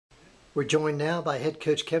We're joined now by head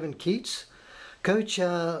coach Kevin Keatts. Coach,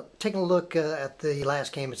 taking a look at the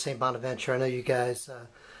last game at St. Bonaventure, I know you guys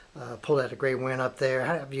pulled out a great win up there.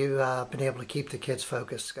 How have you been able to keep the kids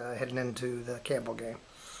focused heading into the Campbell game?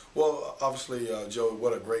 Well, obviously, Joe,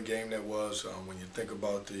 what a great game that was. When you think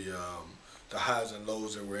about the highs and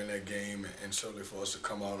lows that were in that game, and certainly for us to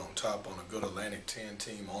come out on top on a good Atlantic 10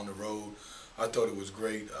 team on the road, I thought it was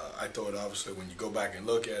great. I thought, obviously, when you go back and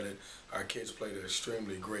look at it, our kids played an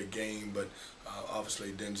extremely great game, but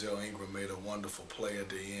obviously Denzel Ingram made a wonderful play at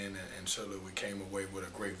the end, and certainly we came away with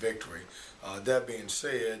a great victory. That being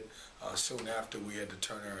said, soon after we had to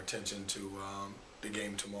turn our attention to the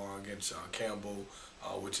game tomorrow against Campbell,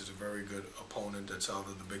 which is a very good opponent that's out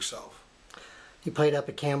of the Big South. You played up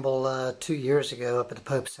at Campbell 2 years ago up at the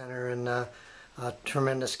Pope Center, and a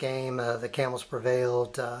tremendous game. The Camels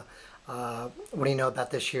prevailed. What do you know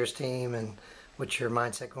about this year's team, and what's your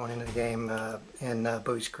mindset going into the game in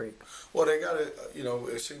Bowie's Creek? Well, they got it.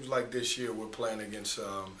 It seems like this year we're playing against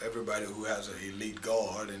everybody who has an elite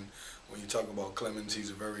guard, and when you talk about Clemens, he's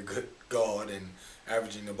a very good guard and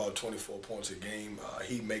averaging about 24 points a game.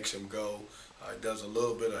 He makes him go. Does a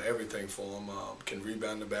little bit of everything for him. Can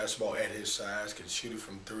rebound the basketball at his size. Can shoot it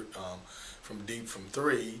from deep from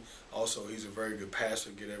three. Also, he's a very good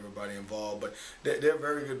passer. Get everybody involved. But they're a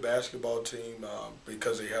very good basketball team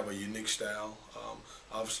because they have a unique style.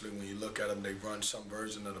 Obviously, when you look at them, they run some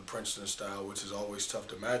version of the Princeton style, which is always tough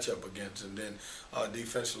to match up against. And then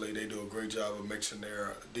defensively, they do a great job of mixing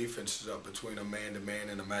their defenses up between a man-to-man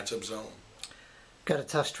and a matchup zone. Got a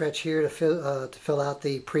tough stretch here to fill out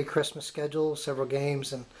the pre-Christmas schedule, several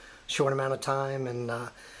games in a short amount of time. And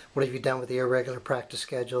what have you done with the irregular practice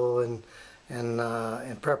schedule and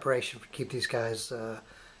in preparation to keep these guys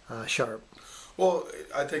sharp? Well,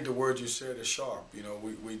 I think the word you said is sharp.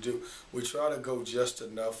 We try to go just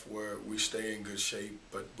enough where we stay in good shape,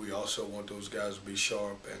 but we also want those guys to be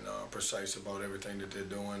sharp and precise about everything that they're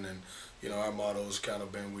doing. And our motto has kind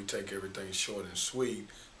of been we take everything short and sweet.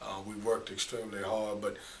 We worked extremely hard,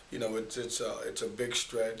 but it's a big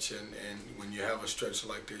stretch, and when you have a stretch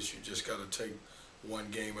like this, you just got to take one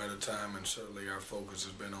game at a time. And certainly our focus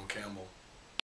has been on Campbell.